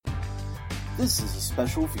This is a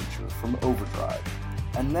special feature from Overdrive.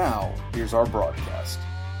 And now, here's our broadcast.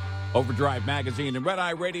 Overdrive Magazine and Red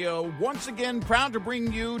Eye Radio, once again proud to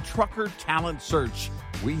bring you Trucker Talent Search.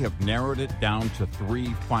 We have narrowed it down to 3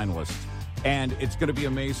 finalists, and it's going to be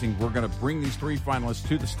amazing. We're going to bring these 3 finalists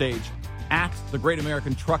to the stage at the Great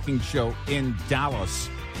American Trucking Show in Dallas,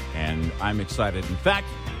 and I'm excited. In fact,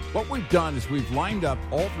 what we've done is we've lined up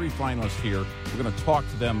all 3 finalists here. We're going to talk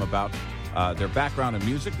to them about their background in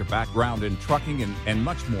music, their background in trucking, and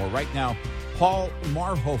much more. Right now, Paul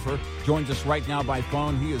Marhofer joins us right now by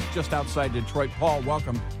phone. He is just outside Detroit. Paul,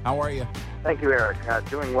 welcome. How are you? Thank you, Eric.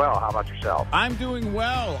 Doing well. How about yourself? I'm doing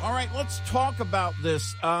well. All right, let's talk about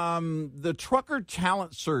this. The Trucker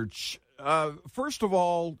Talent Search. First of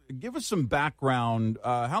all, give us some background.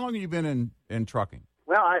 How long have you been in trucking?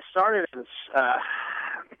 Well, I started as,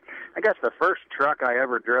 I guess the first truck I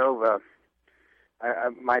ever drove,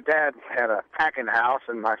 my dad had a packing house,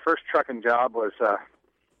 and my first trucking job was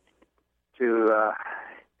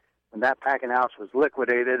when that packing house was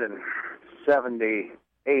liquidated in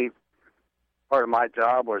 78, part of my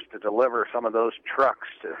job was to deliver some of those trucks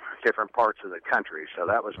to different parts of the country. So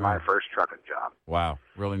that was my first trucking job. Wow,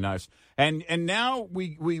 really nice. And now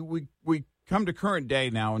we come to current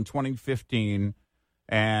day now in 2015,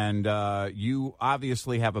 and you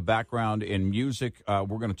obviously have a background in music. We're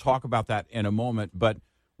going to talk about that in a moment, but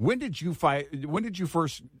when did you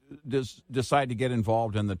first decide to get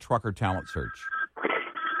involved in the Trucker Talent Search?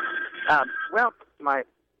 Well, my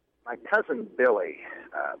cousin Billy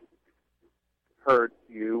heard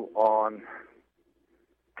you on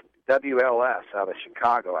WLS out of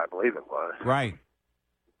Chicago, I believe it was. Right.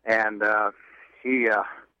 And he's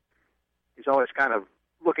always kind of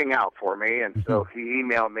looking out for me, and so he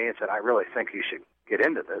emailed me and said, "I really think you should get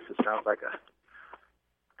into this. It sounds like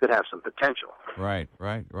could have some potential." Right.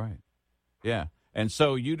 Yeah. And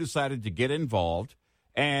so you decided to get involved,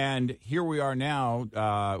 and here we are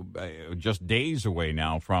now, just days away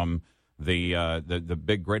now from the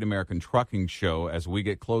big Great American Trucking Show. As we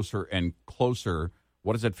get closer and closer,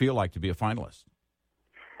 what does it feel like to be a finalist?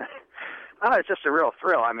 Oh, it's just a real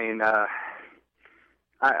thrill. I mean,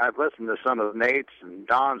 I've listened to some of Nate's and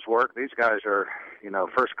Don's work. These guys are,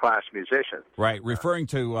 first-class musicians. Right. Referring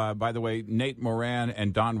to, by the way, Nate Moran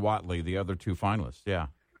and Don Watley, the other 2 finalists. Yeah.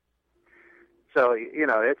 So,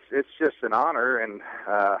 it's just an honor, and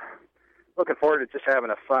looking forward to just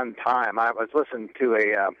having a fun time. I was listening to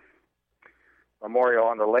a memorial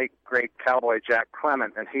on the late, great cowboy Jack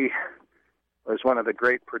Clement, and he was one of the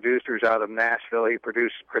great producers out of Nashville. He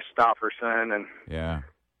produced Christopherson and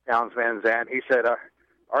Townes Van Zandt. He said,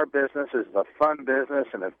 our business is the fun business,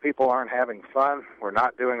 and if people aren't having fun, we're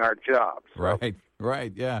not doing our jobs. So,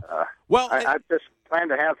 right, yeah. I just plan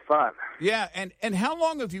to have fun. Yeah, and how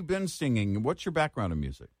long have you been singing? What's your background in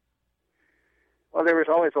music? Well, there was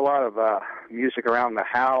always a lot of music around the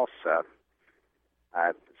house.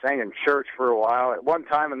 I sang in church for a while. At one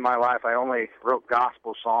time in my life, I only wrote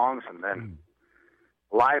gospel songs, and then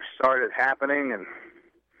life started happening and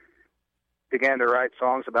began to write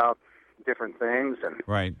songs about different things and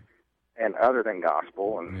other than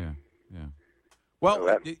gospel. And yeah.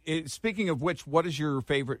 Well, so speaking of which, what is your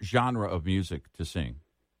favorite genre of music to sing?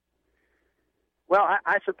 Well,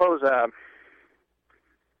 I suppose what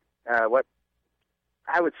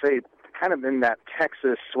I would say, kind of in that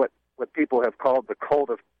Texas, what people have called the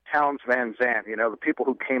cult of Townes Van Zandt. The people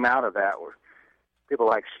who came out of that were people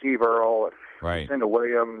like Steve Earle and Cinda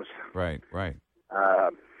Williams. Right.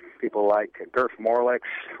 People like Gurf Morlix,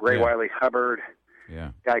 Ray Wiley Hubbard,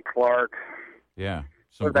 Guy Clark. Yeah,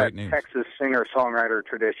 some great names. Texas singer-songwriter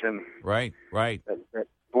tradition. Right. That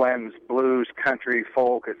blends blues, country,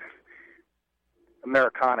 folk,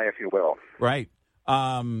 Americana, if you will. Right.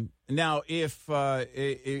 Now,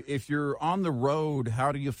 if you're on the road,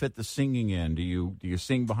 how do you fit the singing in? Do you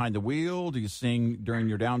sing behind the wheel? Do you sing during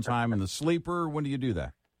your downtime in the sleeper? When do you do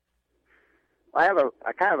that? I have a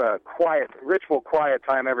kind of a ritual quiet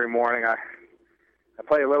time every morning. I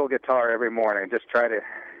play a little guitar every morning, just try to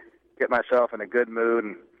get myself in a good mood.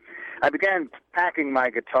 And I began packing my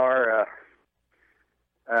guitar,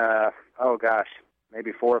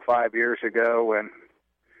 maybe 4 or 5 years ago, when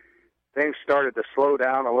things started to slow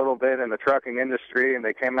down a little bit in the trucking industry, and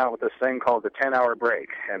they came out with this thing called the 10-hour break.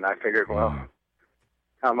 And I figured, well,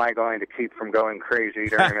 how am I going to keep from going crazy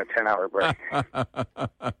during a 10-hour break?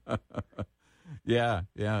 Yeah,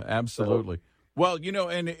 absolutely. Well,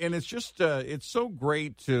 and it's just it's so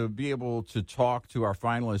great to be able to talk to our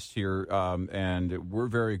finalists here, and we're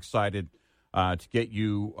very excited to get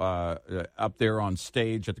you up there on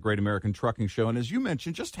stage at the Great American Trucking Show. And as you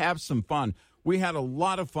mentioned, just have some fun. we had a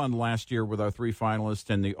lot of fun last year with our 3 finalists,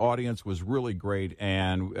 and the audience was really great,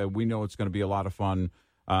 and we know it's going to be a lot of fun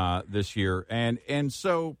this year. And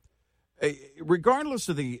so, regardless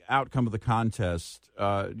of the outcome of the contest,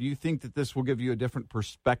 do you think that this will give you a different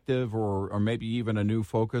perspective or maybe even a new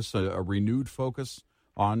focus, a renewed focus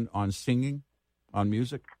on singing, on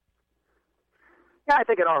music? Yeah, I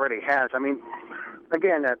think it already has. I mean,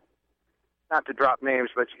 again, not to drop names,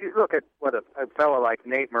 but you look at what a fellow like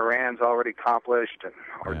Nate Moran's already accomplished,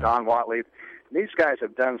 or Don Watley. These guys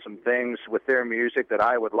have done some things with their music that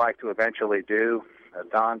I would like to eventually do.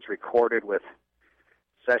 Don's recorded with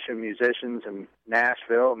session musicians in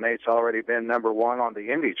Nashville. Nate's already been number 1 on the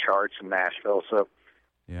indie charts in Nashville. So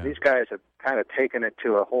these guys have kind of taken it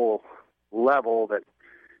to a whole level that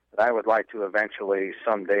I would like to eventually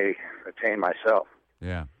someday attain myself.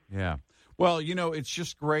 Yeah. Well, it's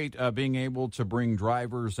just great being able to bring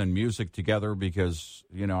drivers and music together because,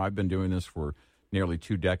 I've been doing this for nearly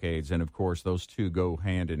 2 decades, and, of course, those two go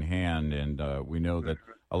hand in hand, and we know that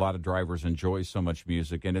a lot of drivers enjoy so much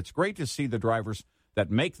music, and it's great to see the drivers that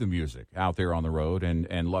make the music out there on the road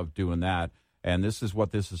and love doing that, and this is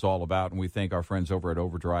what this is all about, and we thank our friends over at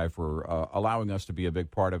Overdrive for allowing us to be a big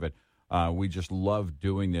part of it. We just love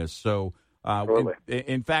doing this, so...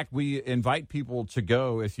 In fact, we invite people to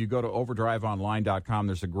go. If you go to overdriveonline.com,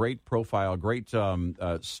 there's a great profile, great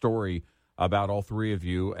story about all 3 of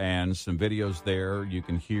you and some videos there. You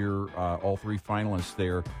can hear all 3 finalists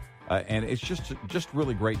there. And it's just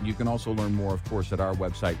really great. And you can also learn more, of course, at our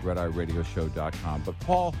website, rediradioshow.com. But,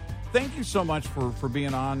 Paul, thank you so much for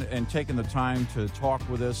being on and taking the time to talk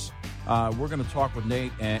with us. We're going to talk with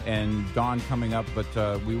Nate and Don coming up,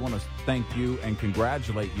 but we want to thank you and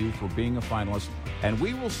congratulate you for being a finalist. And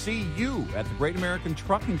we will see you at the Great American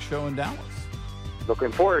Trucking Show in Dallas.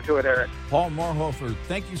 Looking forward to it, Eric. Paul Marhofer,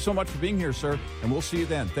 thank you so much for being here, sir, and we'll see you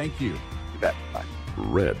then. Thank you. You bet. Bye.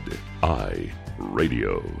 Red Eye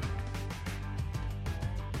Radio.